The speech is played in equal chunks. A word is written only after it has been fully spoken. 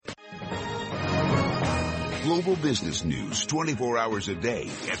Global business news 24 hours a day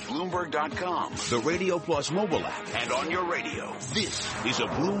at Bloomberg.com, the Radio Plus mobile app, and on your radio. This is a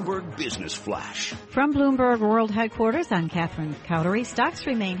Bloomberg Business Flash. From Bloomberg World Headquarters, I'm Catherine Cowdery. Stocks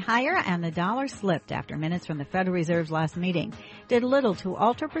remain higher and the dollar slipped after minutes from the Federal Reserve's last meeting did little to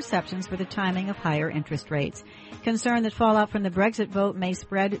alter perceptions for the timing of higher interest rates. Concern that fallout from the Brexit vote may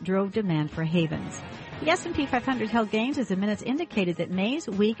spread drove demand for havens. The S&P 500 held gains as the minutes indicated that May's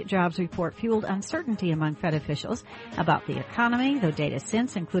weak jobs report fueled uncertainty among Fed officials about the economy, though data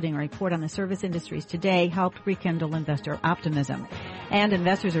since, including a report on the service industries today, helped rekindle investor optimism. And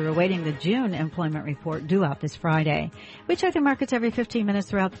investors are awaiting the June employment report due out this Friday. We check the markets every 15 minutes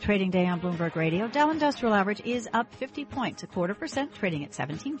throughout the trading day on Bloomberg Radio. Dow Industrial Average is up 50 points, 0.25%, trading at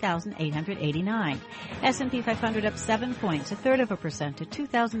 17,889. S&P 500 up 7 points, 1/3% to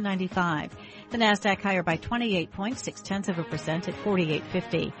 2,095. The Nasdaq higher by 28 points, 0.6% at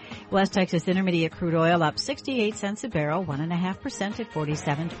 48.50. West Texas Intermediate crude oil up 68 cents a barrel, 1.5% at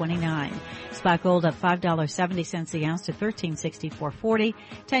 47.29. Spot gold up $5.70 a ounce to 1364.40.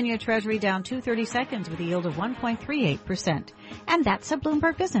 10-year Treasury down 2/32 with a yield of 1.38%. And that's a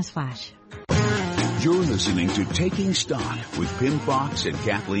Bloomberg Business Flash. You're listening to Taking Stock with Pim Fox and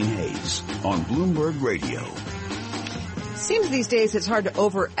Kathleen Hayes on Bloomberg Radio. Seems these days it's hard to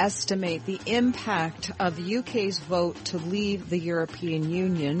overestimate the impact of the UK's vote to leave the European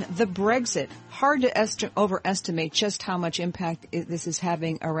Union. The Brexit, hard to overestimate just how much impact this is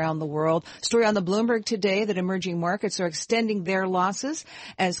having around the world. Story on the Bloomberg today that emerging markets are extending their losses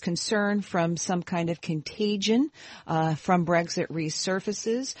as concern from some kind of contagion from Brexit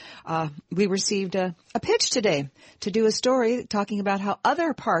resurfaces. We received a pitch today to do a story talking about how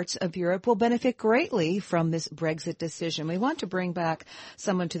other parts of Europe will benefit greatly from this Brexit decision. We want to bring back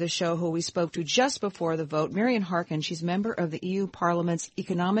someone to the show who we spoke to just before the vote, Marian Harkin. She's member of the EU Parliament's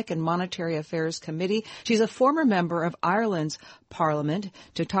Economic and Monetary Affairs Committee. She's a former member of Ireland's Parliament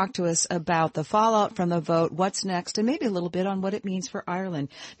to talk to us about the fallout from the vote, what's next, and maybe a little bit on what it means for Ireland.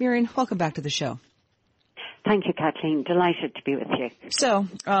 Marian, welcome back to the show. Thank you, Kathleen. Delighted to be with you. So,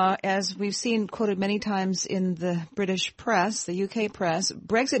 as we've seen quoted many times in the British press, the UK press,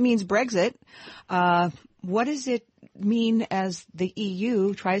 Brexit means Brexit. What does it mean as the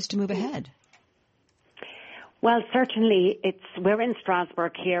EU tries to move ahead? Well, certainly we're in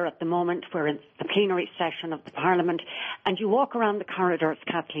Strasbourg here at the moment. We're in the plenary session of the Parliament, and you walk around the corridors,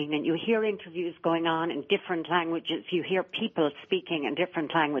 Kathleen, and you hear interviews going on in different languages. You hear people speaking in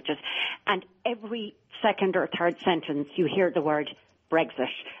different languages, and every second or third sentence you hear the word Brexit.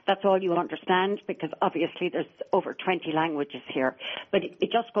 That's all you understand because obviously there's over 20 languages here. But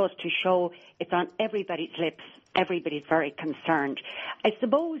it just goes to show it's on everybody's lips. Everybody's very concerned. I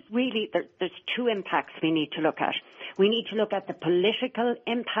suppose really there's two impacts we need to look at. We need to look at the political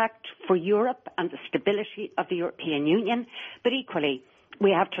impact for Europe and the stability of the European Union, but equally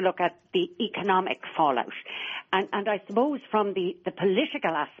we have to look at the economic fallout. And I suppose from the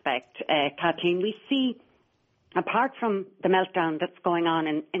political aspect, Kathleen, we see, apart from the meltdown that's going on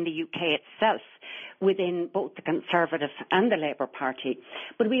in the UK itself within both the Conservative and the Labour Party,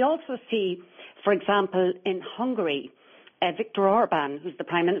 but we also see, for example, in Hungary, Viktor Orban, who's the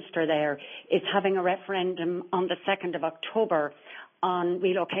Prime Minister there, is having a referendum on the 2nd of October on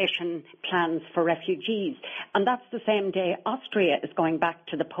relocation plans for refugees. And that's the same day Austria is going back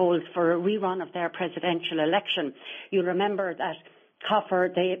to the polls for a rerun of their presidential election. You'll remember that Hofer,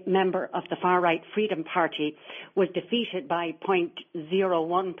 the member of the far-right Freedom Party, was defeated by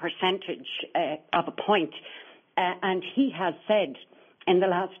 0.01% of a point. And he has said in the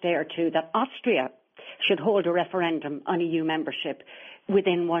last day or two that Austria should hold a referendum on EU membership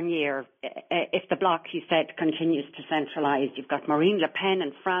within 1 year if the bloc, he said, continues to centralise. You've got Marine Le Pen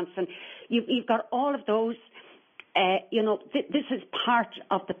in France, and you've got all of those. This is part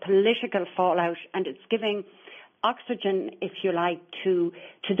of the political fallout, and it's giving oxygen, if you like, to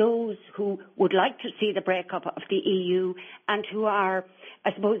those who would like to see the breakup of the EU and who are,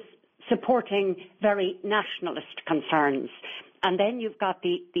 I suppose, supporting very nationalist concerns. And then you've got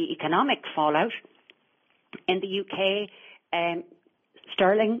the economic fallout. In the UK,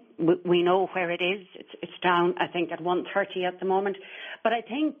 sterling, we know where it is. It's down, I think, at 130 at the moment. But I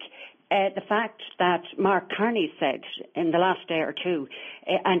think the fact that Mark Carney said in the last day or two,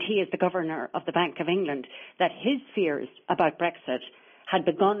 and he is the governor of the Bank of England, that his fears about Brexit had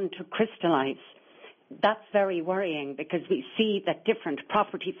begun to crystallise. That's very worrying because we see that different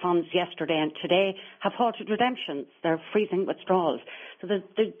property funds yesterday and today have halted redemptions. They're freezing withdrawals. So there's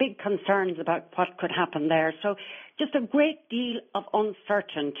big concerns about what could happen there. So just a great deal of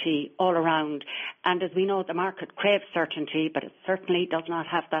uncertainty all around. And as we know, the market craves certainty, but it certainly does not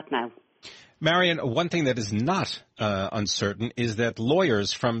have that now. Marion, one thing that is not uncertain is that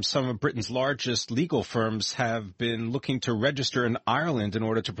lawyers from some of Britain's largest legal firms have been looking to register in Ireland in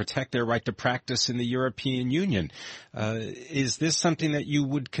order to protect their right to practice in the European Union. Is this something that you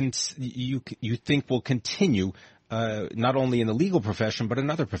would you think will continue not only in the legal profession but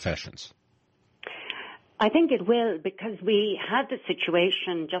in other professions? I think it will, because we had the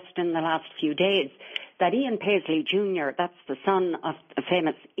situation just in the last few days that Ian Paisley Jr., that's the son of the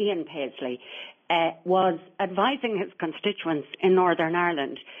famous Ian Paisley, was advising his constituents in Northern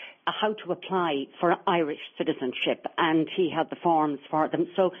Ireland how to apply for Irish citizenship, and he had the forms for them.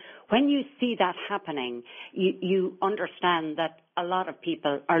 So when you see that happening, you understand that a lot of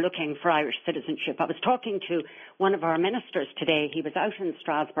people are looking for Irish citizenship. I was talking to one of our ministers today. He was out in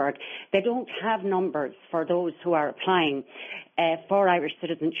Strasbourg. They don't have numbers for those who are applying for Irish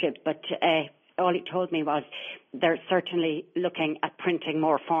citizenship, but all he told me was they're certainly looking at printing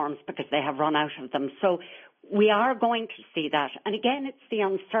more forms because they have run out of them. So we are going to see that. And again, it's the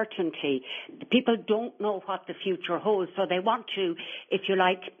uncertainty. The people don't know what the future holds, so they want to, if you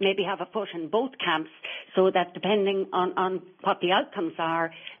like, maybe have a foot in both camps so that depending on what the outcomes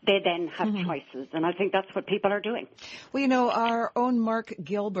are, they then have choices. And I think that's what people are doing. Well, you know, our own Mark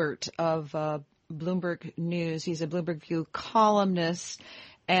Gilbert of Bloomberg News, he's a Bloomberg View columnist,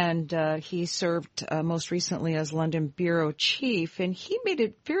 and he served most recently as London bureau chief. And he made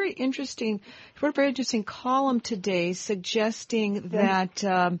a very interesting column today suggesting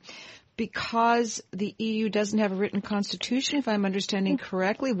that because the EU doesn't have a written constitution, if I'm understanding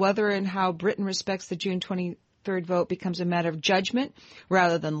correctly, whether and how Britain respects the June 23rd vote becomes a matter of judgment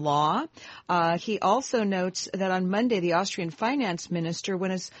rather than law. He also notes that on Monday, the Austrian finance minister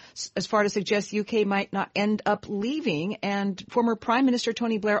went as far to suggest the UK might not end up leaving, and former Prime Minister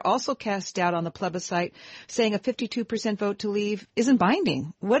Tony Blair also cast doubt on the plebiscite, saying a 52% vote to leave isn't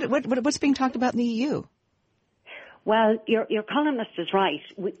binding. What's being talked about in the EU? Well, your columnist is right.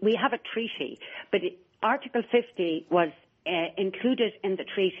 We have a treaty, but Article 50 was included in the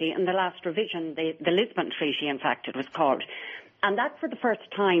treaty in the last revision, the Lisbon Treaty, in fact, it was called. And that, for the first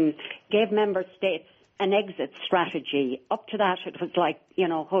time, gave member states an exit strategy. Up to that, it was like,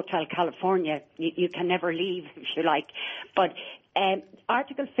 Hotel California. You can never leave, if you like. But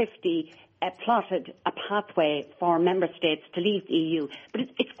Article 50 plotted a pathway for member states to leave the EU. But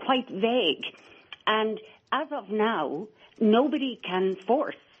it's quite vague. And as of now, nobody can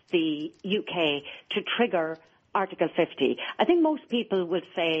force the UK to trigger Article 50. I think most people would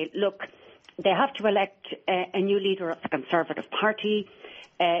say, look, they have to elect a new leader of the Conservative Party.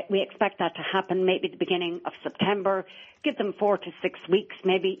 We expect that to happen maybe at the beginning of September. Give them 4 to 6 weeks,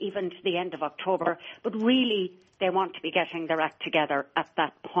 maybe even to the end of October. But really, they want to be getting their act together at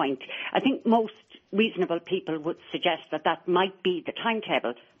that point. I think most reasonable people would suggest that might be the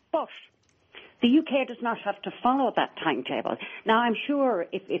timetable. But the UK does not have to follow that timetable. Now, I'm sure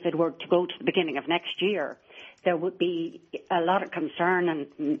if it were to go to the beginning of next year, there would be a lot of concern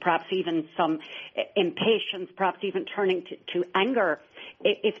and perhaps even some impatience, perhaps even turning to anger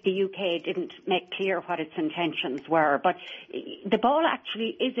if the UK didn't make clear what its intentions were. But the ball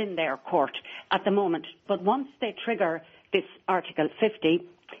actually is in their court at the moment. But once they trigger this Article 50,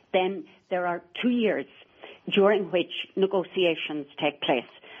 then there are 2 years during which negotiations take place.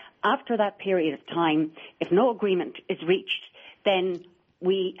 After that period of time, if no agreement is reached, then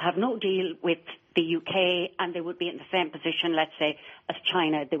we have no deal with the UK, and they would be in the same position, let's say, as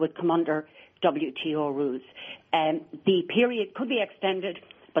China. They would come under WTO rules. The period could be extended,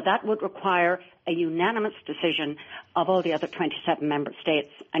 but that would require a unanimous decision of all the other 27 member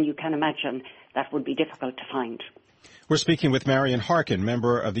states, and you can imagine that would be difficult to find. We're speaking with Marion Harkin,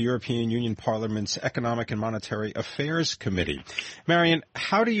 member of the European Union Parliament's Economic and Monetary Affairs Committee. Marion,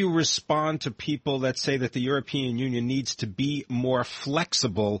 how do you respond to people that say that the European Union needs to be more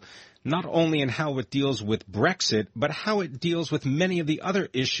flexible, not only in how it deals with Brexit, but how it deals with many of the other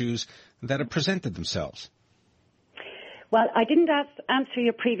issues that have presented themselves? Well, I didn't answer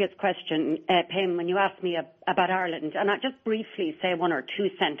your previous question, Pim, when you asked me about Ireland, and I'll just briefly say 1 or 2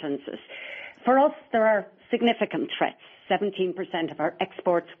 sentences. For us, there are significant threats. 17% of our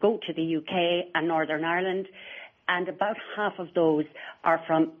exports go to the UK and Northern Ireland, and about half of those are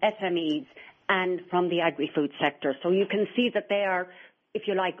from SMEs and from the agri-food sector. So you can see that they are, if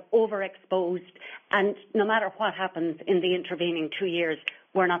you like, overexposed, and no matter what happens in the intervening 2 years,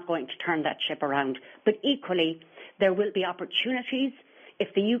 we're not going to turn that ship around. But equally, there will be opportunities.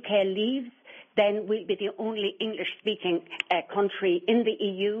 If the UK leaves, then we'll be the only English-speaking country in the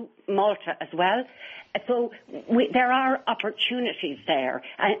EU, Malta as well. So there are opportunities there.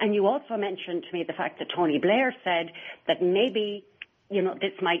 And you also mentioned to me the fact that Tony Blair said that maybe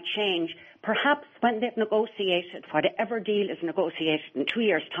this might change. Perhaps when they've negotiated, whatever deal is negotiated in 2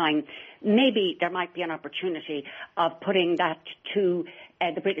 years' time, maybe there might be an opportunity of putting that to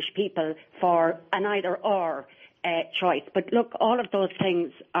the British people for an either-or choice. But look, all of those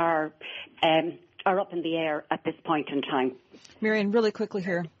things are up in the air at this point in time. Marion, really quickly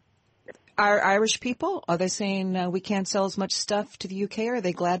here. Are Irish people, are they saying we can't sell as much stuff to the UK, or are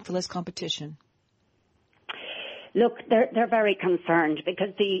they glad for less competition? Look, they're very concerned because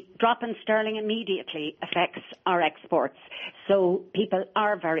the drop in sterling immediately affects our exports. So people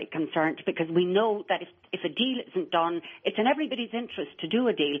are very concerned because we know that if a deal isn't done, it's in everybody's interest to do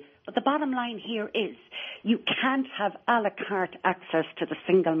a deal. But the bottom line here is you can't have a la carte access to the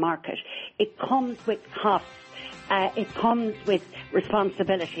single market. It comes with costs. It comes with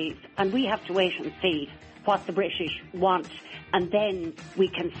responsibilities. And we have to wait and see what the British want, and then we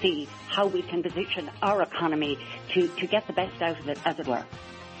can see how we can position our economy to get the best out of it, as it were.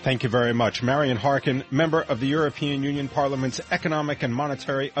 Thank you very much. Marion Harkin, member of the European Union Parliament's Economic and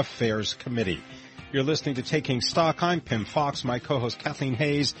Monetary Affairs Committee. You're listening to Taking Stock. I'm Pim Fox, my co-host Kathleen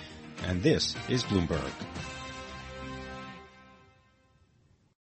Hayes, and this is Bloomberg.